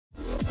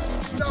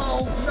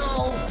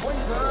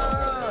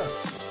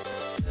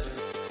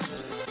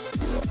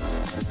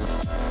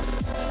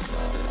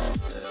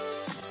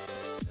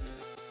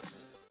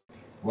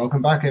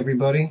Welcome back,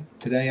 everybody.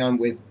 Today I'm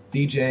with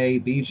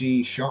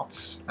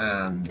DJBGshots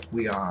and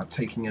we are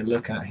taking a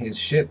look at his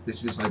ship.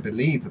 This is, I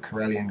believe, a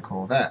Corellian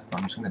Corvette.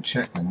 I'm just going to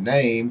check the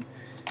name.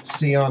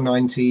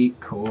 CR90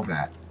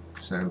 Corvette.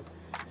 So,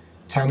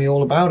 tell me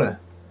all about her.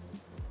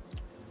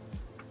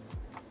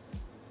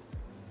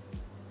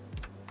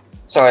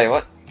 Sorry,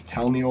 what?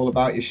 Tell me all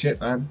about your ship,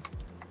 man.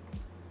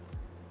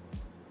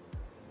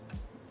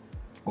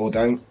 Or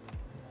don't.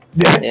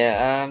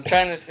 Yeah, I'm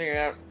trying to figure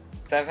out.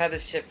 So I've had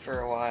this ship for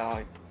a while.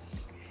 I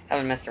just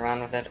haven't messed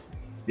around with it.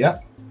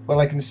 Yep. Well,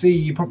 I can see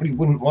you probably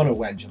wouldn't want to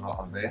wedge a lot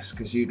of this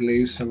because you'd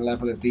lose some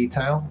level of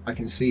detail. I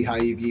can see how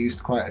you've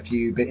used quite a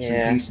few bits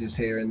and pieces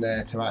here and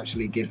there to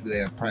actually give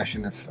the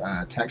impression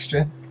of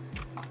texture,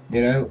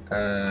 you know,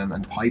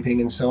 and piping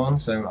and so on.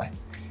 So, I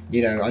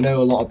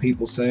know a lot of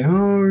people say,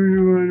 oh,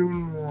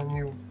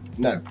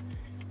 no,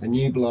 the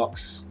new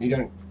blocks, you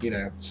don't,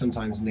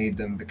 sometimes need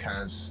them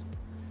because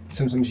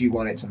sometimes you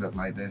want it to look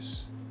like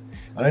this.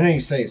 And I know you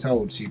say it's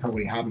old, so you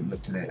probably haven't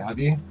looked at it, have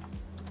you?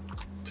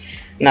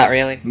 Not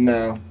really.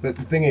 No, but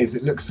the thing is,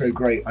 it looks so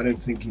great, I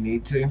don't think you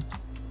need to.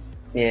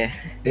 Yeah.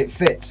 It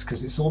fits,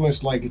 because it's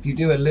almost like if you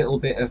do a little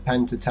bit of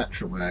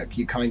pentatetra work,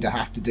 you kind of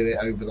have to do it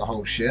over the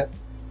whole ship.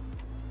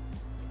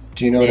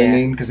 Do you know what I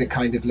mean? Because it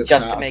kind of looks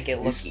just to make it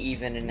look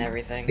even and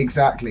everything.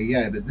 Exactly,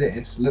 yeah, but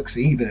this looks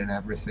even and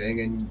everything,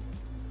 and,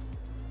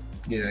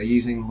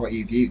 using what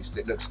you've used,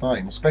 it looks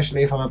fine.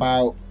 Especially if I'm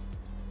about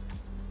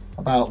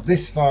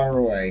this far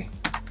away.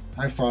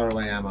 How far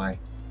away am I?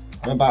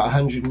 I'm about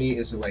 100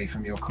 meters away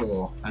from your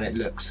core, and it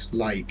looks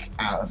like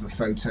out of a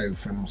photo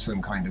from some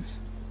kind of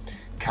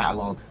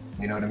catalog.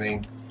 You know what I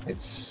mean?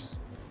 It's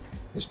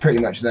pretty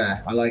much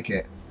there. I like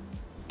it.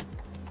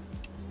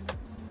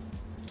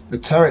 The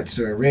turrets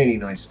are a really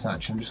nice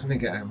touch. I'm just going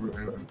to get a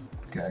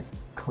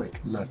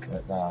quick look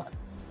at that.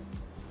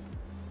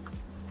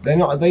 They're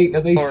not. Are they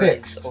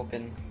fixed?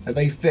 Open. Are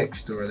they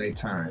fixed or are they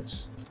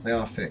turrets? They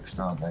are fixed,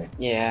 aren't they?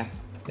 Yeah.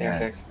 They're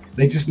fixed.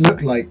 They just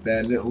look like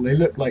they're little. They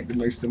look like the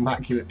most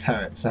immaculate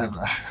turrets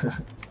ever.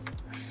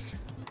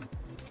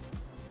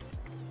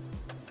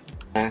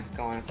 Yeah,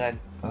 go on inside.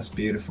 That's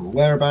beautiful.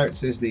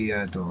 Whereabouts is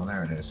the door?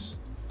 There it is.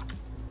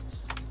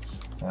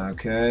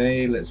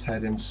 Okay, let's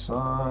head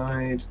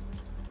inside.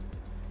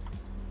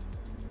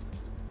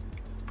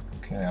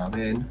 Okay, I'm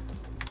in.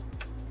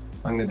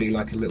 I'm gonna be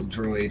like a little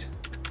droid.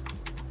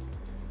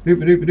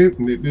 Boop a doop a doop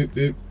boop boop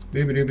boop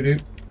boop a doop a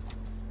doop.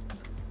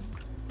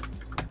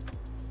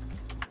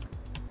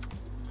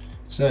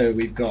 So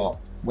we've got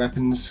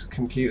weapons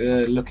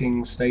computer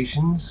looking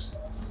stations,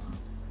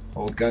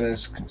 or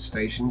gunners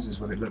stations is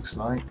what it looks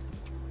like.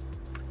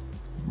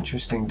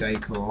 Interesting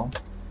decor.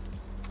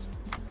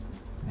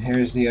 Here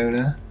is the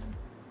owner.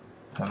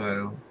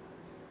 Hello.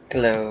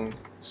 Hello.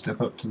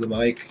 Step up to the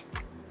mic.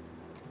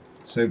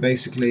 So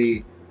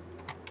basically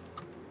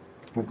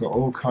we've got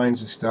all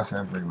kinds of stuff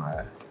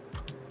everywhere.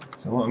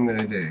 So what I'm going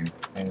to do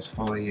is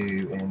follow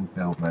you in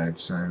build mode.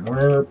 So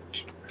herp,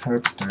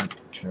 herp, derp,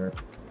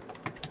 chirp.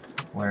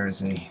 Where is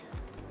he?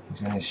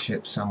 He's in his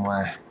ship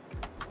somewhere.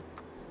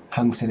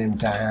 Hunting him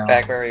down.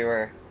 Back where we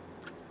were.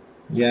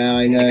 Yeah,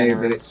 I know,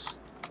 but it's...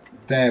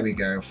 There we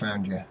go,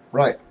 found you.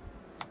 Right.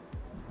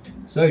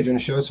 So, do you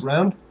want to show us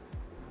around?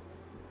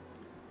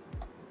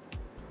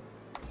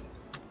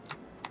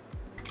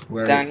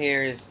 Down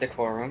here is the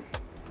core room.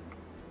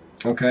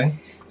 Okay.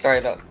 Sorry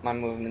about my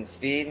movement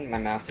speed. My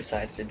mouse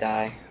decides to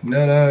die.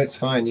 No, it's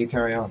fine. You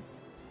carry on.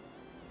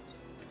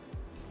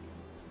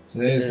 So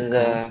this is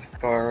the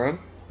core room.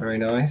 Very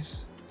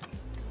nice.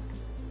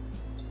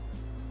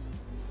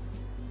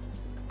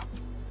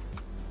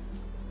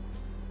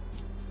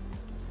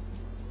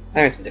 I'm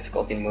having some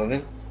difficulty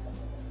moving.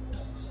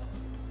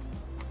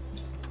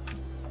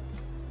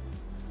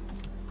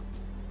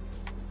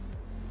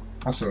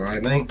 That's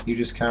alright, mate. You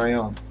just carry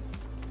on.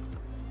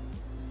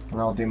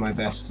 And I'll do my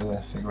best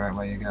to figure out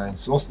where you're going.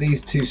 So what's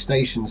these two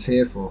stations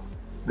here for?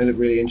 They look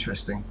really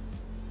interesting.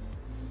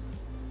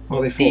 What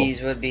are they for?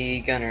 These would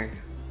be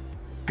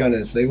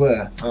Gunners, they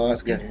were. Oh,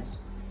 that's good. Gunners.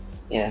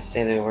 Yes,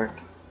 they do work.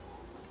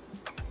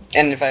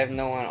 And if I have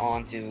no one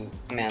on to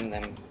command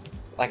them,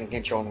 I can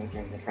control them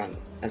from the front,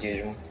 as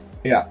usual.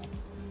 Yeah.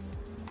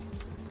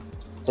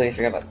 Completely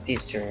forgot about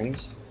these two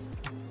rooms.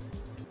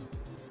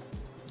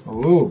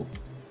 Ooh.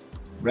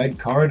 Red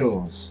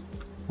corridors.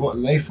 What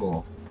are they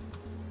for?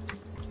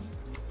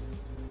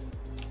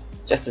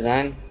 Just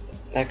design,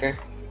 Decker.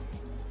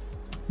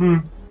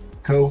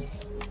 Cool.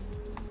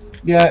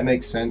 Yeah, it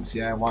makes sense.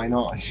 Yeah, why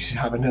not? You should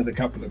have another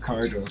couple of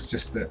corridors,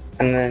 just that.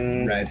 And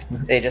then red.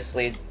 They just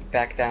lead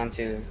back down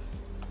to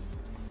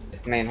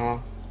the main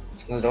hall.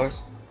 The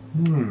doors.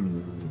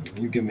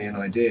 You give me an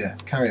idea.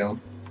 Carry on.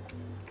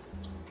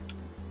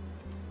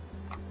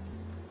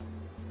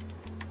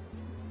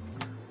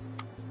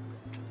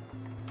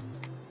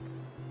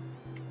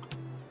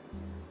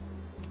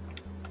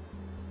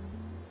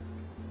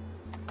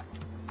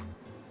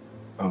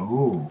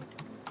 Oh.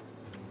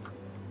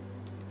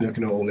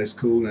 Looking at all this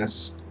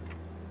coolness.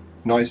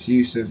 Nice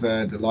use of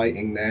the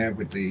lighting there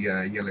with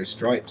the yellow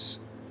stripes.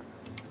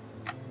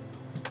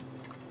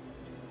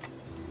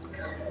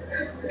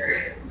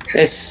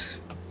 This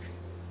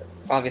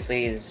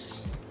obviously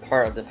is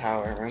part of the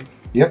power room.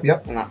 Yep,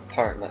 yep. Well, not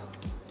part, but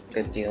a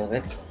good deal of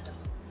it.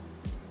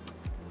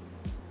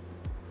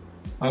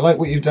 I like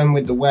what you've done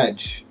with the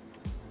wedge,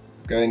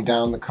 going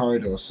down the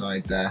corridor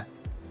side there.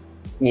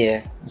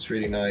 Yeah. That's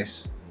really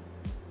nice.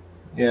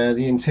 Yeah,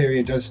 the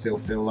interior does still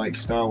feel like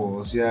Star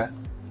Wars, yeah.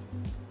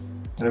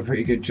 Done a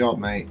pretty good job,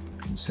 mate,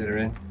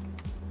 considering.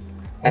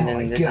 And oh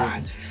then this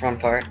is the front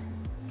part.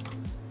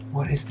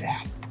 What is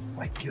that?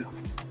 Like you.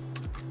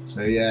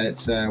 So yeah,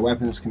 it's a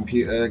weapons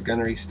computer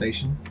gunnery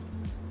station.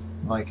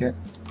 Like it.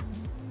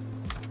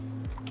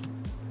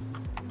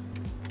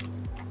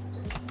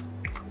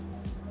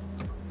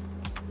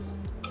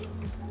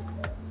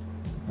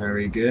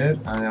 Very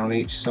good. And on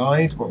each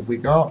side, what have we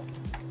got?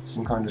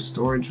 Some kind of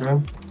storage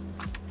room,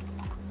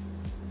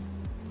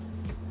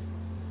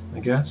 I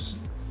guess.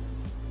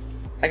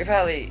 I could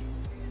probably,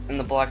 in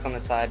the blocks on the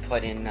side,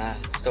 put in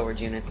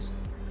storage units.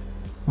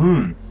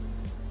 Hmm.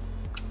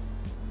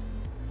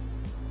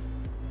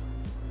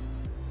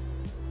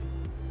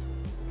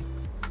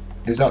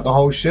 Is that the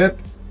whole ship?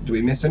 Do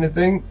we miss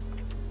anything?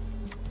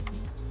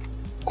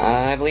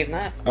 I believe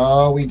not.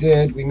 Oh, we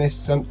did. We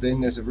missed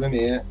something. There's a room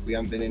here. We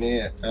haven't been in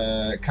here.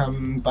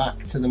 Come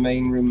back to the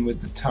main room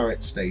with the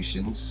turret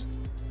stations.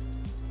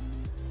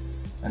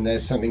 And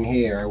there's something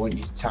here. I want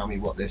you to tell me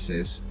what this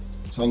is.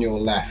 It's on your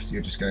left.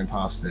 You're just going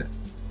past it.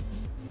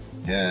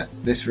 Yeah,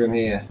 this room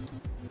here.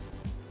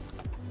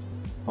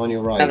 On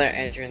your right. Another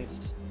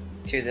entrance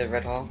to the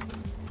red hall.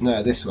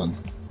 No, this one.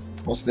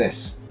 What's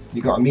this?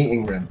 You got a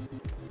meeting room.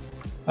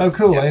 Oh,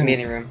 cool. Yeah,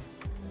 meeting room.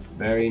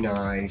 Very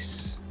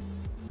nice.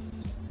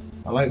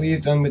 I like what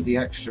you've done with the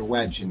extra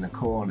wedge in the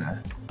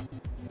corner.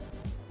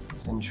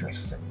 It's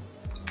interesting.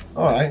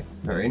 Alright,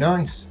 very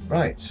nice.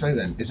 Right, so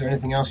then, is there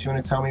anything else you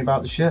want to tell me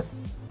about the ship?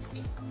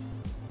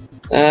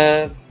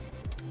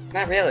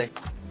 Not really.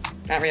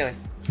 Not really.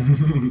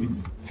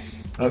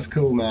 That's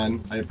cool,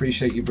 man. I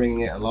appreciate you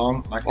bringing it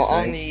along. Like well,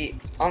 I say.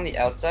 on the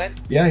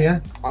outside. Yeah, yeah.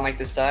 On like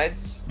the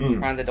sides,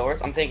 around the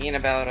doors, I'm thinking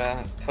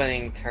about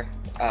putting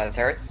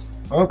turrets.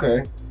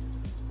 Okay.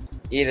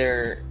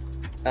 Either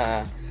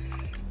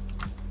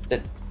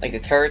the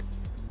turret.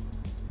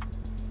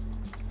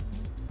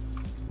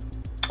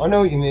 I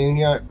know what you mean.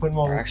 Yeah, put them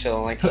on. Or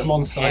actual, like, put them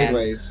on hands.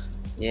 sideways.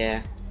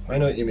 Yeah. I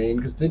know what you mean.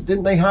 Because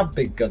didn't they have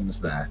big guns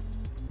there?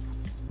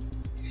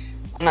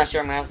 I'm not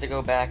sure. I'm gonna have to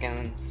go back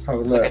and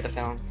Look at the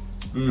film.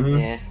 Mm-hmm.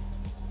 Yeah.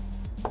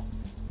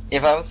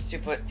 If I was to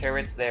put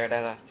turrets there, I'd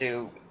have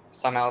to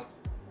somehow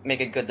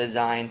make a good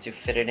design to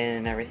fit it in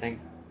and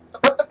everything.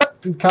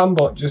 Did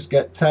Cambot just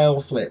get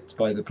tail flipped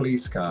by the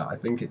police car? I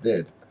think it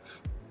did.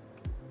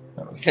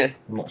 I'm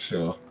not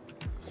sure.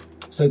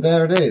 So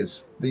there it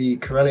is, the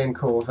Corellian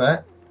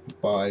Corvette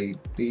by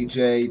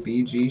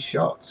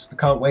DJBGshots. I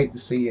can't wait to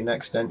see your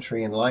next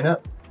entry in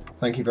lineup.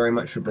 Thank you very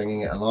much for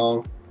bringing it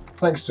along.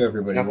 Thanks to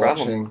everybody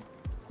watching,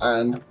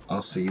 and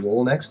I'll see you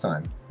all next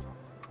time.